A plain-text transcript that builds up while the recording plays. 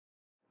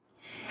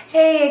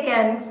Hey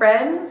again,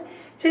 friends.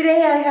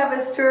 Today I have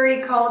a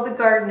story called The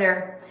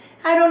Gardener.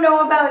 I don't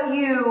know about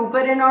you,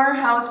 but in our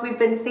house we've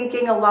been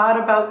thinking a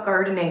lot about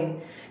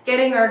gardening,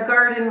 getting our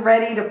garden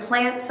ready to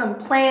plant some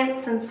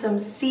plants and some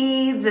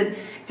seeds and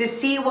to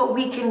see what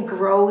we can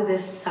grow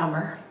this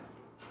summer.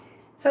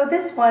 So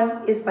this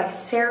one is by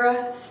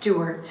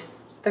Stewart,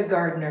 The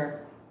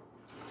Gardener.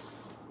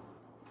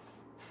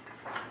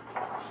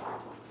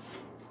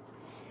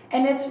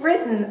 And it's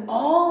written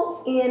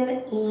all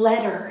in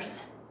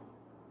letters.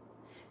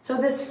 So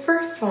this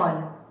first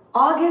one,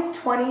 August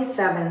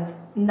 27th,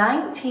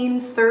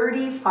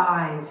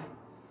 1935.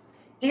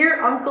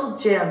 Dear Uncle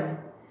Jim,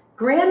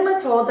 Grandma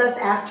told us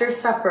after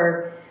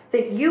supper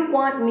that you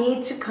want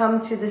me to come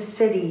to the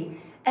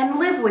city and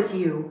live with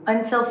you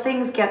until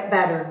things get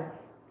better.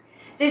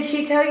 Did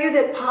she tell you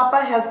that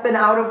Papa has been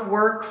out of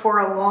work for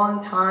a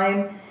long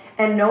time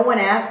and no one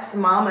asks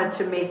Mama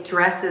to make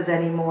dresses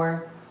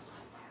anymore?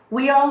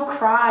 We all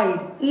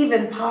cried,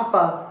 even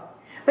Papa.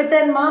 But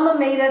then Mama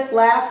made us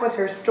laugh with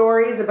her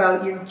stories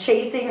about you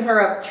chasing her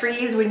up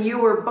trees when you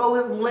were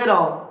both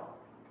little.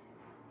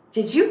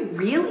 Did you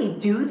really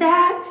do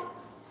that?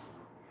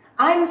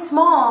 I'm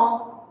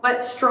small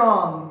but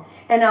strong,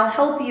 and I'll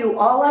help you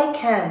all I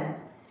can.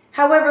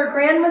 However,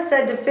 Grandma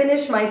said to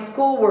finish my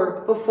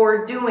schoolwork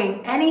before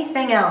doing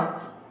anything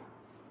else.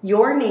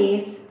 Your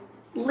niece,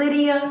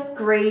 Lydia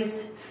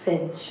Grace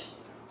Finch.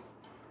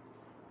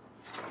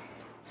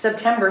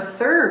 September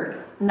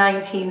 3rd,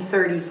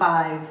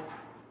 1935.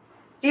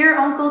 Dear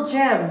Uncle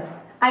Jim,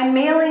 I'm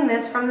mailing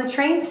this from the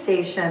train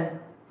station.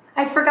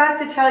 I forgot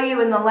to tell you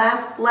in the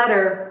last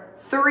letter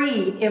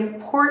 3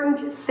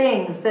 important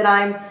things that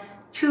I'm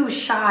too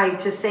shy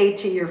to say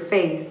to your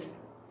face.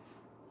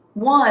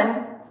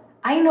 1,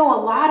 I know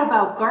a lot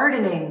about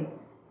gardening,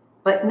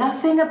 but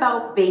nothing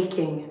about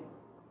baking.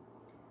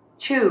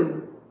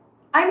 2,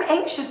 I'm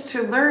anxious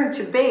to learn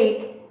to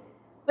bake,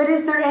 but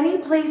is there any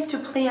place to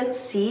plant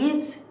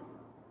seeds?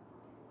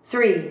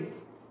 3,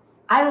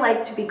 I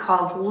like to be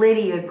called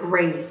Lydia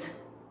Grace,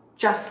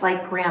 just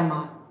like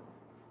Grandma.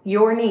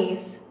 Your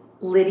niece,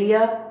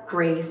 Lydia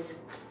Grace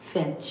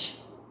Finch.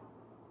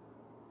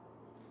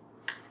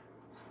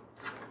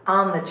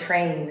 On the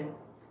train,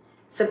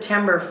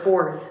 September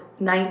 4th,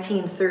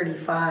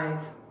 1935.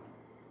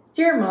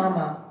 Dear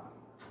Mama,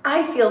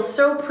 I feel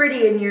so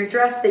pretty in your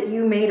dress that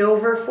you made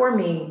over for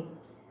me.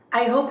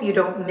 I hope you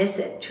don't miss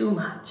it too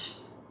much.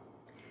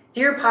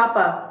 Dear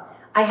Papa,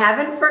 I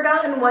haven't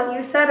forgotten what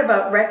you said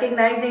about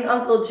recognizing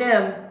Uncle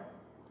Jim.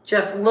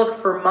 Just look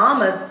for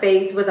Mama's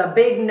face with a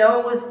big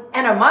nose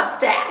and a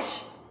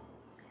mustache.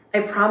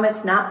 I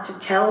promise not to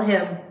tell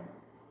him.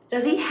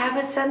 Does he have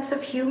a sense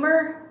of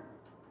humor?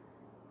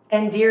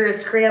 And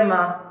dearest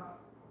Grandma,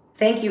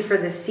 thank you for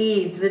the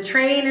seeds. The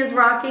train is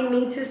rocking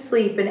me to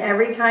sleep, and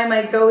every time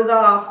I doze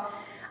off,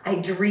 I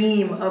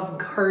dream of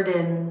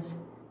gardens.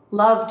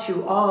 Love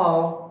to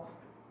all,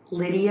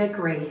 Lydia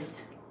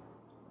Grace.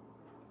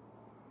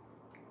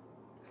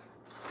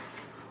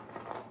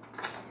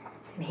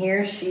 And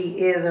here she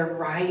is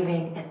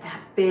arriving at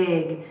that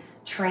big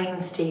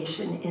train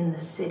station in the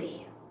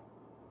city.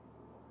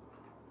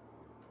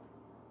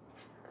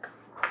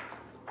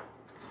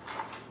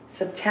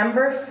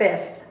 September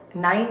 5th,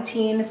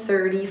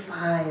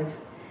 1935.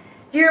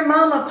 Dear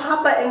Mama,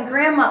 Papa, and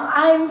Grandma,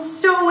 I'm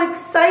so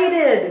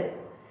excited.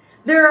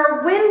 There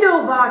are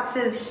window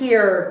boxes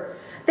here.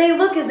 They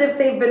look as if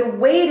they've been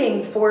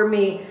waiting for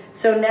me,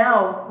 so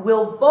now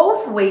we'll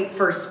both wait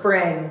for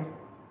spring.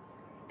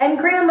 And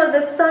Grandma,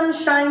 the sun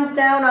shines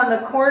down on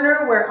the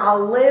corner where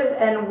I'll live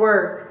and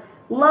work.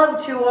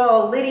 Love to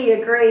all,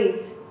 Lydia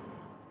Grace.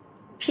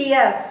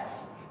 P.S.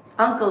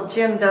 Uncle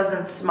Jim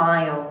doesn't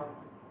smile.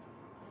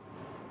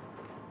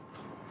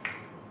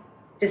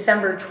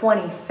 December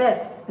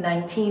 25th,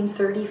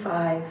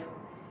 1935.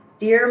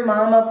 Dear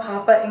Mama,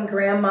 Papa, and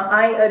Grandma,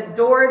 I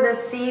adore the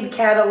seed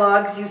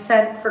catalogs you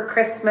sent for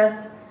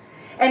Christmas.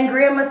 And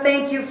Grandma,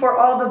 thank you for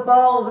all the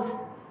bulbs.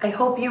 I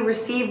hope you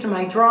received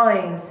my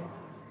drawings.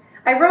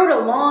 I wrote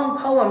a long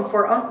poem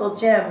for Uncle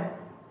Jim.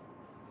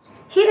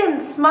 He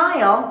didn't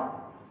smile,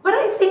 but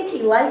I think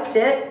he liked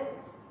it.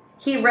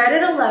 He read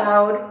it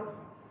aloud,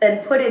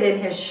 then put it in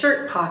his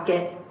shirt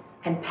pocket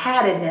and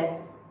patted it.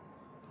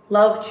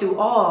 Love to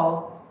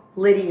all,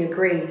 Lydia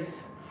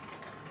Grace.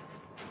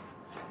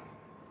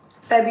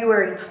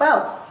 February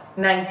 12th,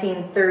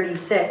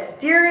 1936.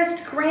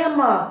 Dearest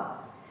Grandma,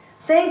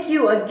 thank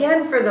you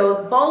again for those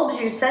bulbs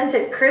you sent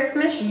at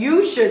Christmas.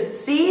 You should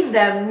see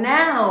them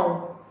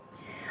now.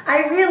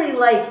 I really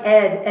like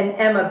Ed and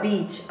Emma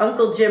Beach,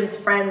 Uncle Jim's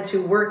friends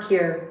who work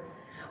here.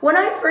 When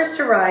I first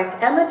arrived,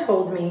 Emma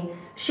told me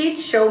she'd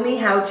show me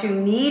how to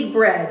knead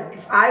bread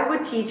if I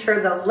would teach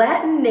her the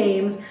Latin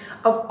names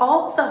of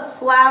all the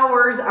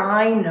flowers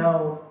I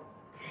know.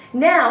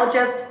 Now,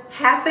 just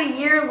half a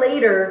year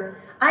later,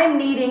 I'm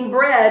kneading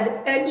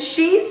bread and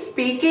she's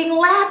speaking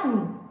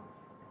Latin.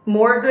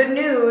 More good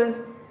news,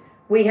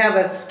 we have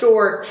a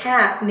store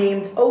cat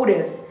named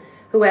Otis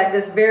who at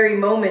this very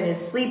moment is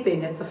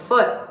sleeping at the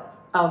foot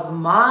of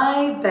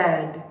my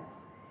bed.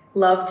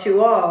 Love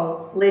to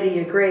all,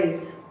 Lydia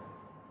Grace.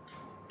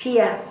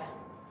 P.S.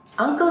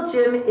 Uncle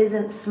Jim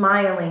isn't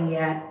smiling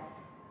yet,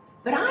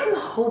 but I'm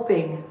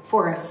hoping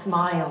for a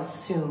smile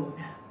soon.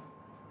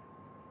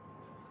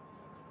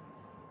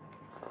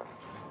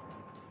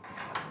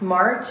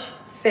 March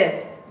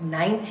 5th,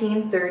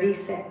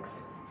 1936.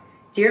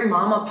 Dear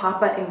Mama,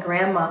 Papa, and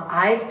Grandma,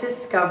 I've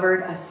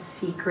discovered a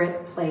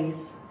secret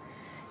place.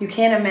 You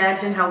can't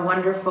imagine how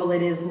wonderful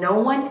it is. No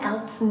one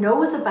else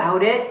knows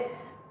about it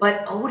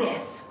but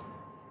Otis.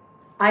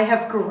 I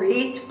have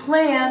great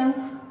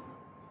plans.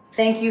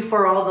 Thank you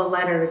for all the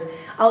letters.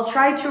 I'll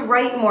try to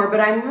write more, but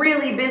I'm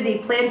really busy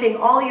planting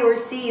all your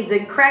seeds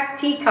and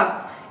cracked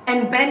teacups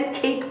and bent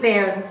cake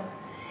pans.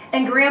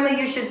 And Grandma,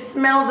 you should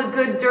smell the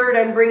good dirt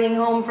I'm bringing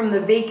home from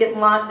the vacant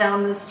lot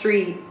down the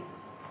street.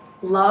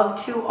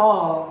 Love to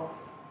all,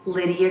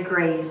 Lydia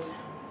Grace.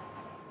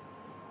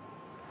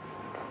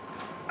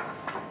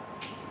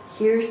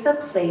 Here's the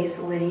place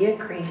Lydia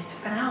Grace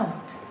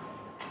found.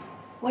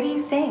 What do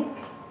you think?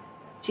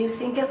 Do you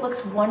think it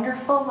looks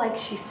wonderful like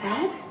she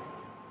said?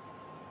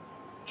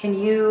 Can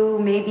you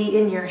maybe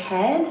in your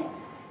head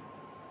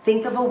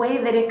think of a way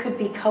that it could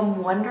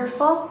become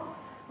wonderful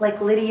like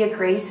Lydia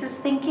Grace is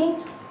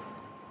thinking?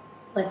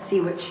 Let's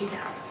see what she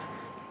does.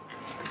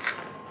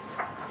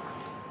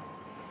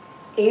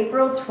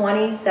 April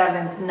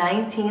 27th,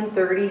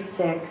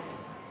 1936.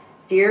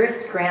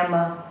 Dearest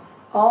Grandma,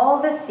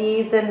 all the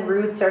seeds and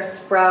roots are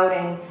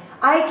sprouting.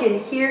 I can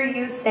hear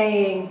you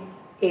saying,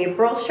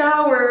 April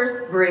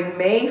showers bring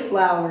May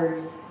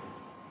flowers.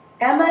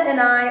 Emma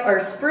and I are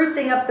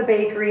sprucing up the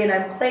bakery and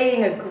I'm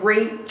playing a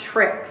great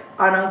trick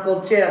on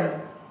Uncle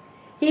Jim.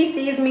 He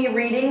sees me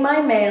reading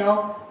my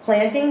mail,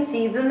 planting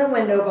seeds in the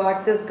window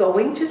boxes,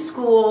 going to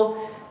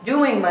school,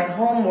 doing my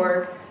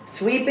homework,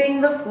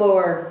 sweeping the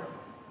floor.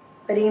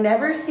 But he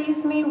never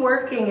sees me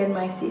working in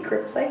my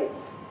secret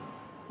place.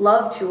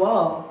 Love to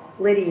all,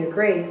 Lydia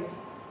Grace.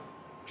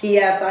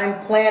 P.S.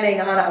 I'm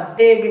planning on a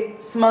big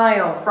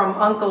smile from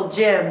Uncle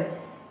Jim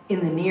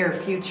in the near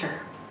future.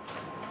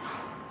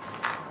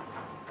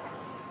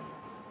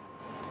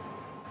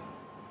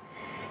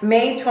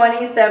 May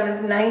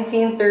 27th,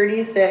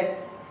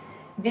 1936.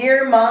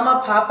 Dear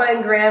Mama, Papa,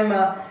 and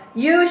Grandma,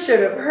 you should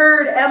have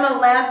heard Emma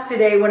laugh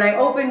today when I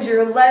opened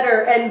your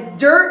letter and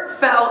dirt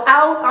fell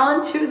out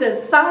onto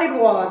the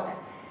sidewalk.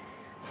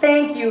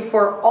 Thank you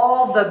for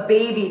all the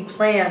baby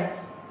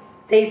plants.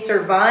 They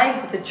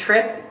survived the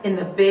trip in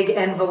the big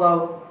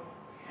envelope.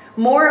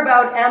 More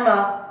about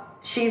Emma.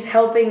 She's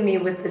helping me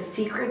with the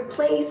secret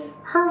place.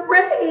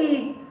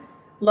 Hooray!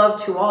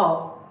 Love to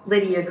all,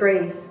 Lydia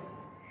Grace.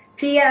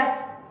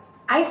 P.S.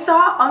 I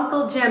saw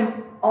Uncle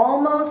Jim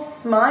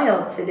almost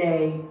smile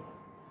today.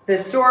 The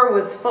store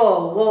was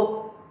full,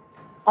 well,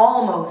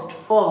 almost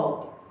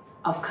full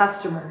of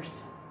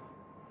customers.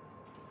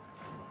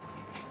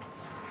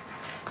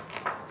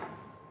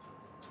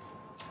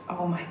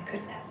 Oh my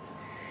goodness.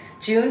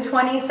 June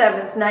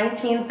 27th,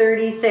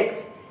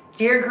 1936.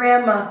 Dear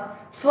Grandma,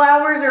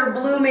 flowers are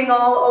blooming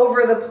all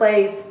over the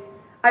place.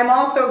 I'm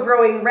also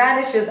growing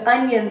radishes,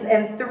 onions,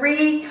 and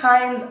 3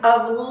 kinds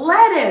of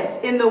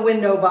lettuce in the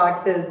window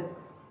boxes.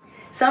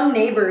 Some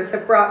neighbors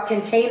have brought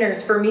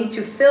containers for me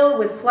to fill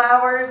with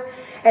flowers,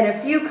 and a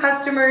few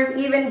customers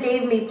even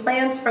gave me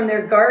plants from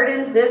their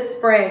gardens this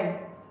spring.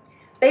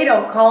 They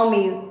don't call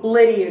me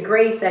Lydia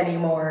Grace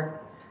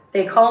anymore.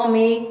 They call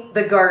me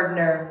the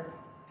gardener.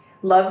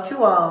 Love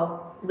to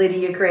all,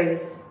 Lydia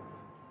Grace.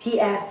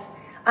 P.S.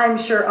 I'm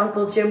sure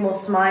Uncle Jim will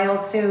smile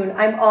soon.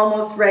 I'm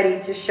almost ready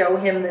to show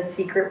him the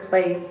secret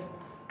place.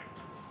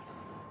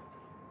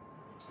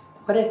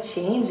 What a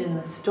change in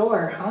the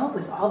store, huh?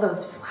 With all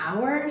those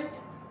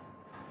flowers.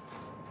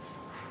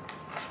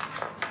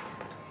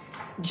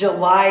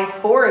 July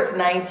 4th,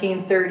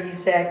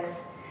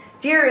 1936.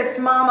 Dearest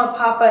Mama,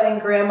 Papa,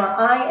 and Grandma,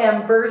 I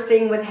am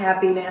bursting with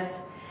happiness.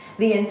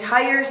 The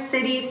entire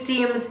city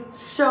seems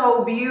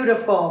so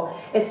beautiful,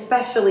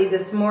 especially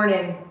this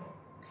morning.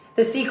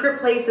 The secret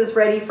place is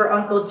ready for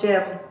Uncle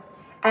Jim.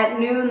 At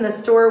noon, the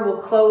store will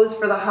close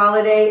for the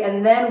holiday,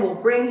 and then we'll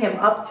bring him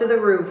up to the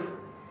roof.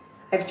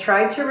 I've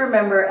tried to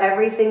remember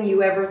everything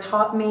you ever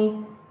taught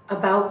me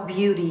about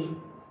beauty.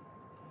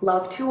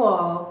 Love to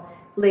all,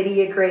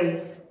 Lydia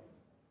Grace.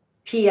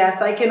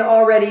 P.S. I can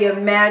already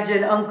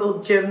imagine Uncle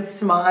Jim's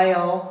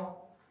smile.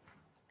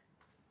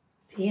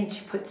 See, and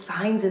she put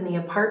signs in the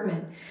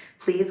apartment.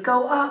 Please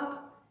go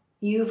up.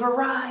 You've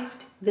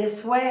arrived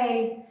this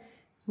way.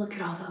 Look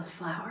at all those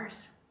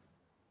flowers.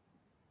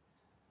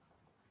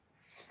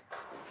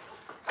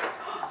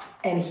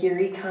 And here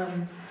he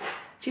comes.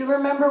 Do you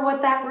remember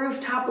what that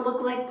rooftop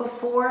looked like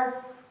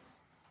before?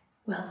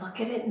 Well,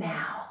 look at it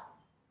now.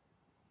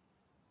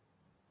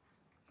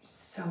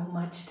 So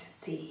much to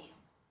see.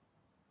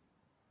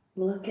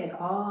 Look at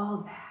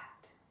all that.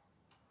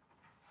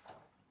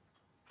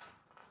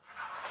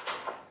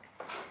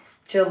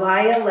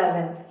 July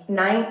 11th,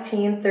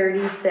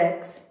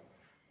 1936.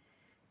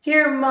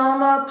 Dear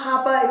Mama,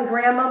 Papa, and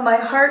Grandma, my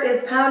heart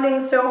is pounding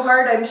so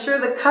hard I'm sure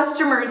the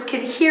customers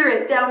can hear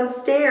it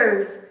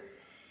downstairs.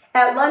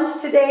 At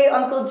lunch today,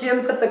 Uncle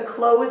Jim put the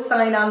close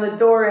sign on the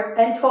door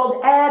and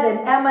told Ed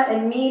and Emma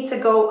and me to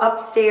go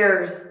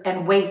upstairs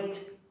and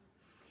wait.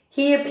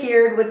 He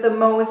appeared with the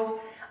most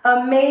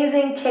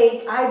amazing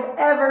cake I've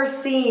ever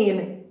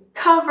seen,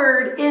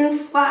 covered in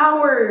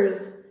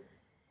flowers.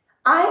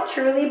 I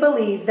truly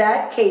believe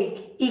that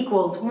cake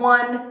equals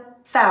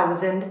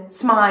 1,000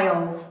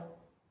 smiles.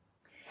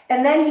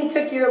 And then he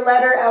took your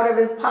letter out of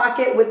his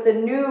pocket with the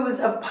news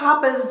of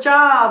Papa's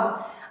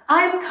job.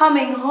 I'm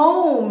coming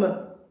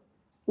home.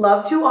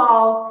 Love to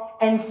all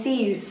and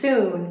see you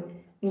soon,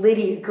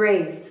 Lydia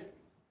Grace.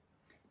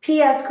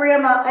 P.S.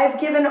 Grandma,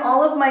 I've given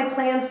all of my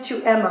plans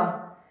to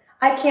Emma.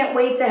 I can't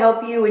wait to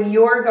help you in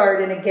your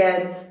garden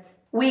again.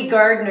 We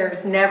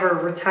gardeners never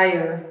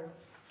retire.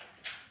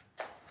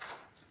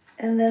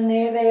 And then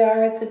there they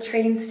are at the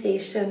train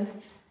station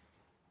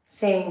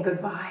saying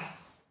goodbye.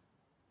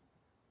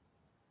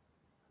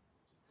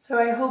 So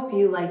I hope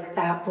you like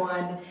that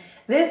one.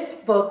 This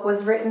book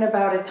was written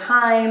about a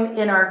time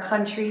in our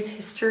country's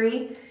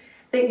history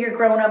that your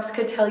grown-ups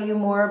could tell you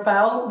more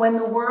about, when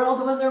the world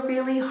was a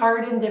really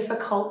hard and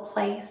difficult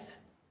place.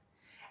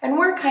 And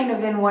we're kind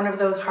of in one of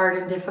those hard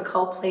and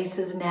difficult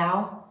places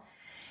now.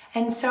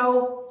 And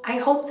so I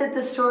hope that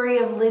the story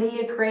of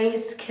Lydia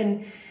Grace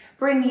can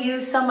bring you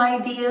some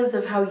ideas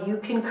of how you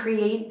can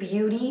create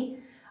beauty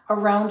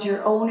around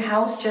your own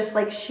house, just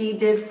like she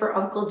did for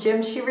Uncle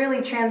Jim. She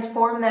really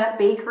transformed that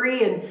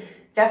bakery and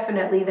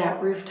definitely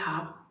that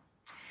rooftop.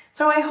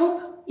 So I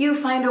hope you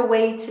find a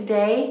way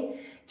today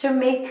to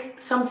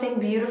make something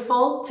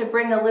beautiful, to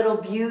bring a little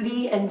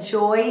beauty and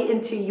joy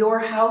into your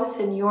house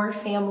and your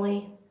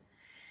family.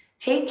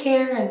 Take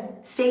care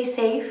and stay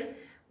safe.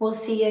 We'll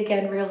see you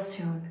again real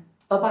soon.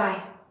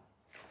 Bye-bye.